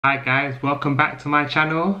Hi guys, welcome back to my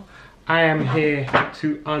channel. I am here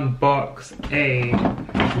to unbox a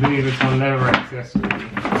Louis Vuitton leather accessory.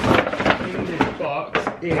 In this box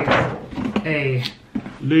is a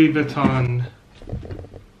Louis Vuitton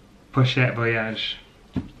Pochett Voyage.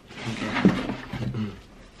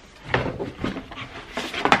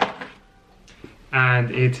 And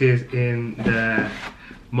it is in the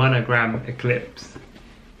Monogram Eclipse.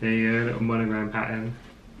 There you go, little monogram pattern.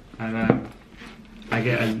 And I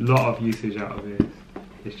get a lot of usage out of it.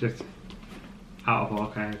 It's just out of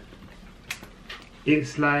archive.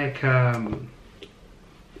 It's like I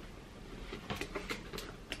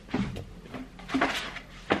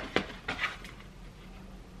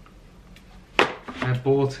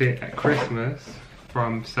bought it at Christmas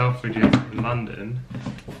from Selfridges in London,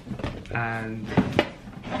 and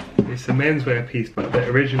it's a menswear piece, but the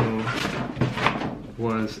original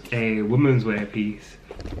was a women's wear piece.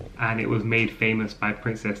 And it was made famous by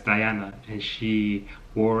Princess Diana, and she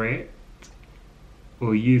wore it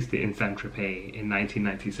or used it in Saint-Tropez in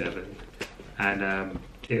 1997. And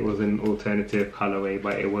it was an alternative colorway,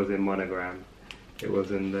 but it was in monogram. It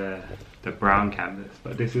was in the brown canvas,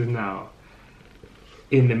 but this is now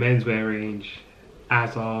in the menswear range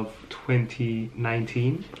as of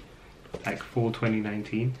 2019, like fall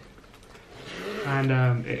 2019.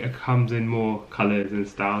 And it comes in more colors and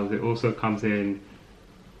styles. It also comes in,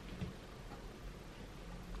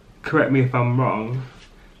 correct me if I'm wrong,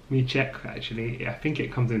 let me check actually, I think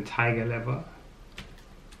it comes in tiger leather.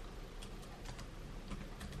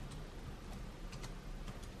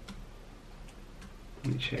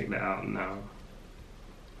 Let me check that out now.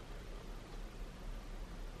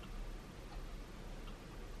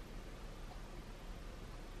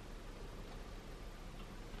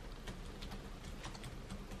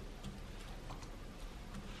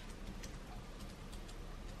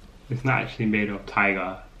 It's not actually made of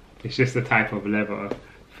tiger. It's just a type of leather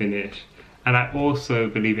finish. And I also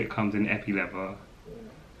believe it comes in epi leather.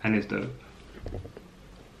 And it's dope. Let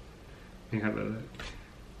me have a look.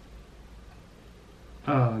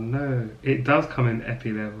 Oh no, it does come in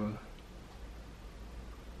epi leather.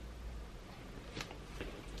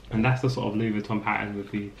 And that's the sort of Louis Vuitton pattern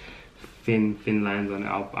with the thin lines on it.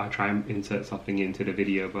 I'll try and insert something into the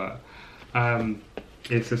video, but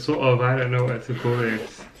it's a sort of, I don't know what to call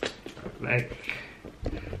this. Like,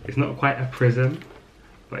 it's not quite a prism,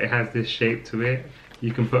 but it has this shape to it.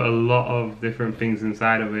 You can put a lot of different things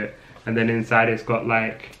inside of it, and then inside it's got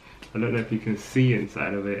like, I don't know if you can see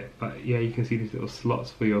inside of it, but yeah, you can see these little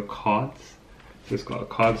slots for your cards. So it's got a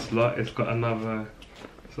card slot, it's got another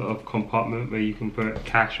sort of compartment where you can put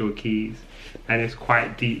cash or keys, and it's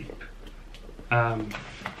quite deep.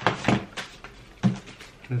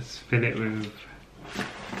 Let's fill it with,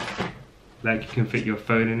 like, you can fit your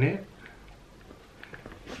phone in it.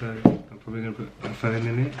 So I'm probably going to put a phone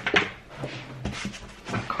in it,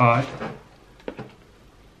 a card,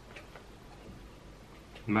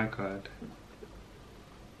 my card,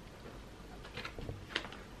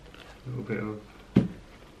 a little bit of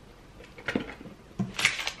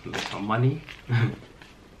some money,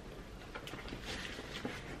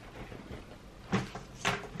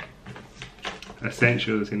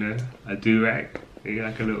 essentials, you know, a do-rag, maybe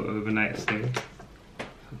like a little overnight stay,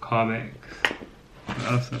 some Carmex.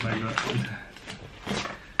 What else have I got?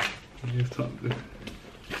 Just top this.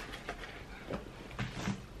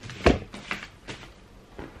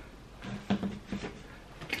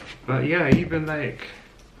 But yeah, even like,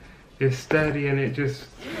 it's sturdy and it just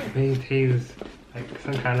maintains like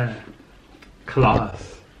some kind of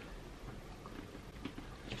class.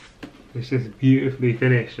 It's just beautifully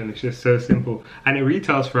finished and it's just so simple. And it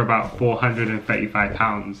retails for about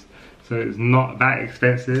 £435. So it's not that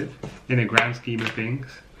expensive in a grand scheme of things.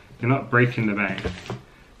 You're not breaking the bank.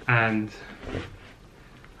 And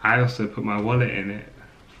I also put my wallet in it.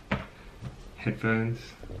 Headphones.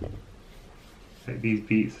 Like these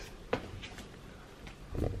Beats.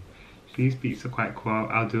 These Beats are quite cool.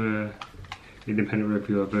 I'll do a independent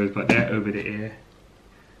review of those, but they're over the ear.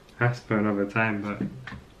 That's for another time, but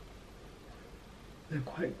they're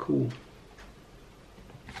quite cool.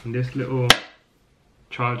 And this little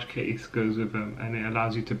charge case goes with them, and it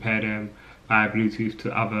allows you to pair them via Bluetooth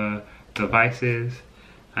to other devices,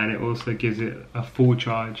 and it also gives it a full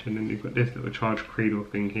charge. And then you've got this little charge cradle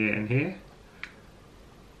thing here and here,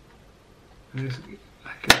 and it's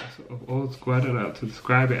like a sort of old school, I don't know how to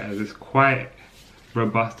describe it as. It's quite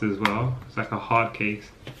robust as well. It's like a hard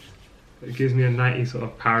case. It gives me a 90s sort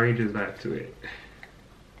of Power Rangers vibe to it.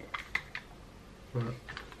 But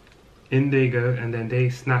in they go, and then they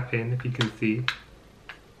snap in, if you can see.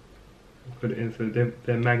 Put it in, so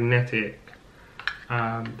they're magnetic.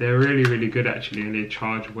 They're really, really good actually, and they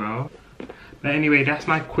charge well. But anyway, that's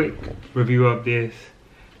my quick review of this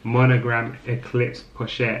Monogram Eclipse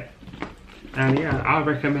Pochett. And yeah, I'll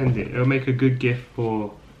recommend it. It'll make a good gift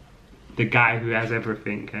for the guy who has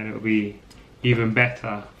everything, and it'll be even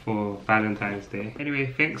better for Valentine's Day.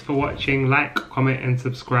 Anyway, thanks for watching. Like, comment and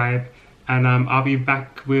subscribe, and I'll be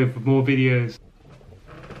back with more videos.